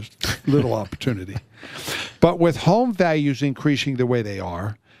 so there's little opportunity. But with home values increasing the way they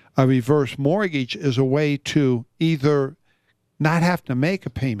are, a reverse mortgage is a way to either not have to make a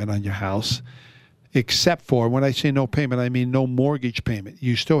payment on your house, except for, when I say no payment, I mean no mortgage payment.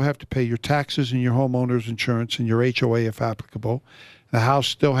 You still have to pay your taxes and your homeowner's insurance and your HOA if applicable. The house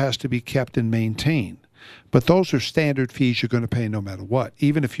still has to be kept and maintained. But those are standard fees you're going to pay no matter what.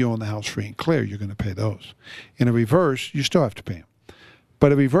 Even if you own the house free and clear, you're going to pay those. In a reverse, you still have to pay them.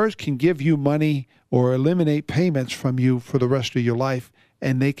 But a reverse can give you money or eliminate payments from you for the rest of your life,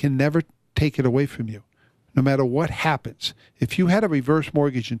 and they can never take it away from you, no matter what happens. If you had a reverse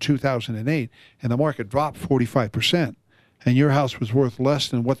mortgage in 2008 and the market dropped 45% and your house was worth less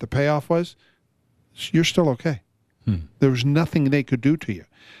than what the payoff was, you're still okay. There was nothing they could do to you.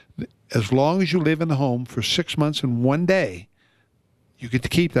 As long as you live in the home for 6 months and 1 day, you get to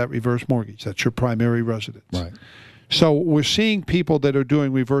keep that reverse mortgage. That's your primary residence. Right. So we're seeing people that are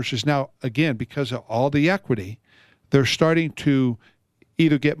doing reverses now, again, because of all the equity, they're starting to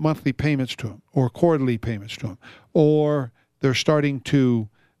either get monthly payments to them or quarterly payments to them, or they're starting to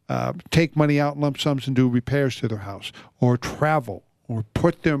take money out in lump sums and do repairs to their house, or travel, or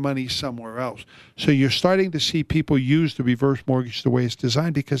put their money somewhere else. So you're starting to see people use the reverse mortgage the way it's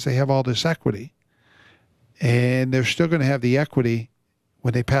designed because they have all this equity, and they're still going to have the equity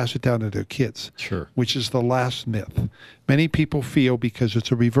when they pass it down to their kids, which is the last myth. Many people feel because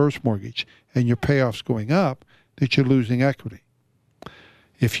it's a reverse mortgage and your payoff's going up that you're losing equity.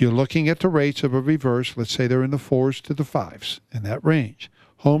 If you're looking at the rates of a reverse, let's say they're in the 4s to the 5s, in that range,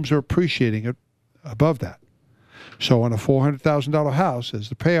 homes are appreciating it above that. So on a $400,000 house, as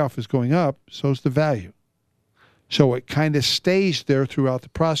the payoff is going up, so is the value. So it kind of stays there throughout the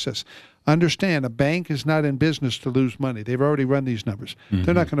process. Understand, a bank is not in business to lose money. They've already run these numbers.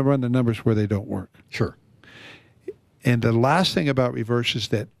 They're not going to run the numbers where they don't work. Sure. And the last thing about reverse is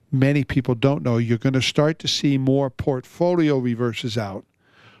that many people don't know, you're going to start to see more portfolio reverses out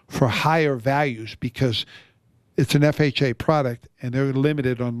for higher values because it's an FHA product and they're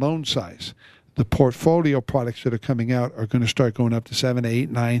limited on loan size. The portfolio products that are coming out are going to start going up to $700,000,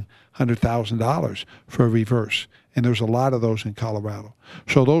 $800,000, $900,000 for a reverse. And there's a lot of those in Colorado.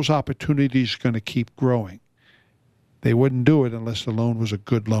 So those opportunities are going to keep growing. They wouldn't do it unless the loan was a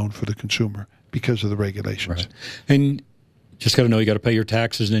good loan for the consumer because of the regulations. Right. And just got to know you got to pay your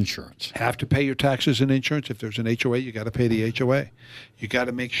taxes and insurance. Have to pay your taxes and insurance. If there's an HOA, you got to pay the HOA. You got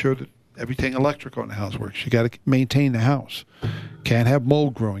to make sure that everything electrical in the house works. You got to maintain the house. Can't have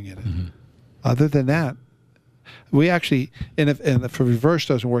mold growing in it. Other than that, we actually, and if a reverse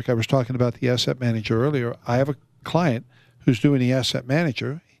doesn't work, I was talking about the asset manager earlier. I have a client who's doing the asset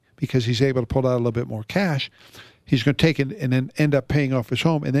manager because he's able to pull out a little bit more cash. He's going to take it and then end up paying off his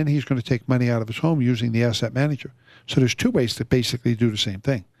home, and then he's going to take money out of his home using the asset manager. So there's two ways to basically do the same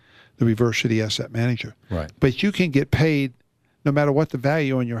thing, the reverse of the asset manager. Right. But you can get paid no matter what the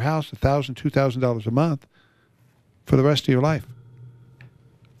value on your house, $1,000, $2,000 a month for the rest of your life.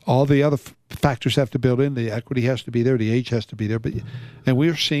 All the other factors have to build in. The equity has to be there. The age has to be there. And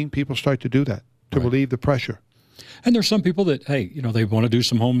we're seeing people start to do that, to relieve the pressure. And there's some people that, hey, you know, they want to do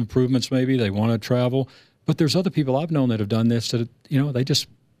some home improvements maybe. They want to travel. But there's other people I've known that have done this that, you know, they just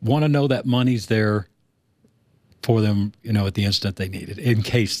want to know that money's there for them, you know, at the instant they need it, in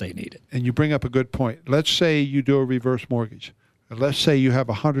case they need it. And you bring up a good point. Let's say you do a reverse mortgage. Let's say you have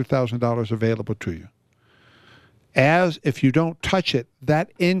 $100,000 available to you. As if you don't touch it,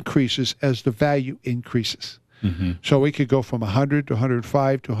 that increases as the value increases. So we could go from 100 to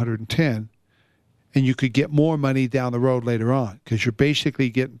 105 to 110, and you could get more money down the road later on because you're basically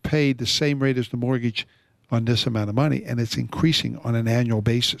getting paid the same rate as the mortgage on this amount of money, and it's increasing on an annual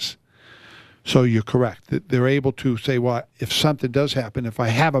basis. So you're correct. They're able to say, well, if something does happen, if I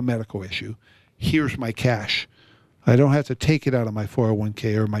have a medical issue, here's my cash. I don't have to take it out of my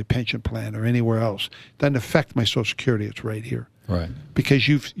 401k or my pension plan or anywhere else. It doesn't affect my Social Security. It's right here. Right. Because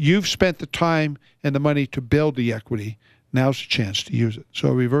you've spent the time and the money to build the equity. Now's the chance to use it.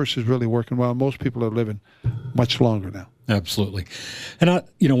 So reverse is really working well. Most people are living much longer now. Absolutely. And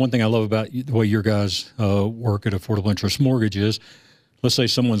one thing I love about the way your guys work at Affordable Interest Mortgage is, let's say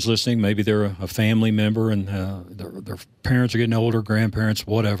someone's listening, maybe they're a family member and their parents are getting older, grandparents,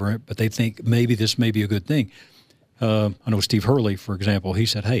 whatever, but they think maybe this may be a good thing. I know Steve Hurley, for example, he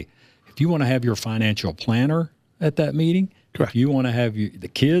said, hey, if you want to have your financial planner at that meeting, correct. If you want to have the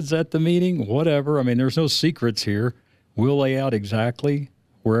kids at the meeting, whatever, I mean, there's no secrets here. We'll lay out exactly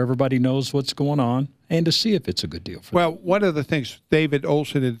where everybody knows what's going on, and to see if it's a good deal for them. Well, one of the things David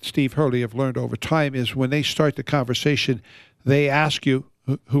Olson and Steve Hurley have learned over time is when they start the conversation, they ask you,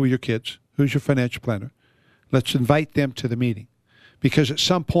 who are your kids? Who's your financial planner? Let's invite them to the meeting. Because at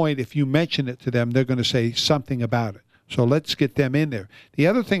some point, if you mention it to them, they're going to say something about it. So let's get them in there. The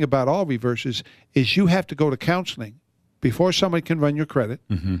other thing about all reverses is you have to go to counseling. Before somebody can run your credit,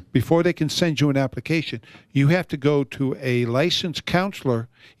 before they can send you an application, you have to go to a licensed counselor,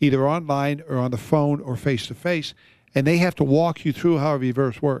 either online or on the phone or face-to-face, and they have to walk you through how a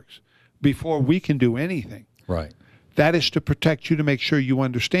reverse works before we can do anything. Right. That is to protect you, to make sure you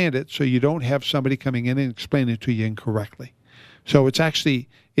understand it, so you don't have somebody coming in and explaining it to you incorrectly. So it's actually,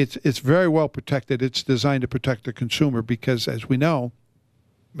 it's very well protected. It's designed to protect the consumer because, as we know,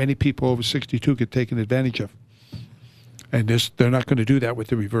 many people over 62 get taken advantage of. And they're not going to do that with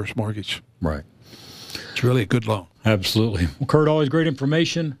the reverse mortgage. Right. It's really a good loan. Absolutely. Well, Kurt, always great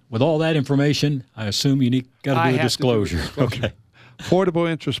information. With all that information, I assume you got to do a disclosure. Okay. Affordable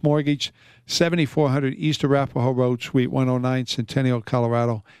interest mortgage, 7400 East Arapahoe Road, Suite 109, Centennial,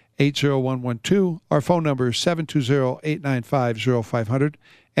 Colorado, 80112. Our phone number is 720-895-0500.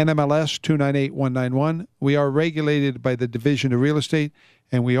 NMLS 298191. We are regulated by the Division of Real Estate,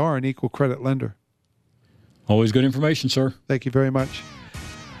 and we are an equal credit lender. Always good information, sir. Thank you very much.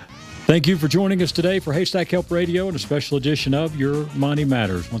 Thank you for joining us today for Haystack Help Radio and a special edition of Your Money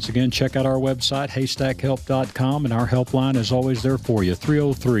Matters. Once again, check out our website, haystackhelp.com, and our helpline is always there for you,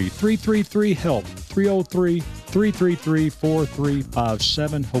 303-333-HELP,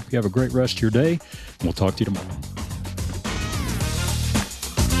 303-333-4357. Hope you have a great rest of your day, and we'll talk to you tomorrow.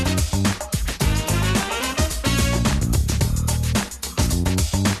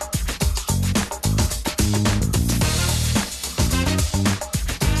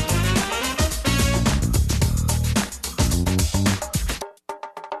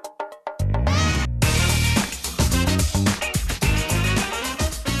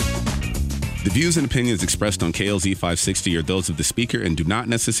 The views and opinions expressed on KLZ 560 are those of the speaker and do not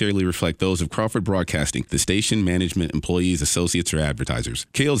necessarily reflect those of Crawford Broadcasting, the station, management, employees, associates, or advertisers.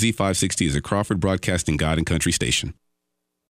 KLZ 560 is a Crawford Broadcasting God and Country station.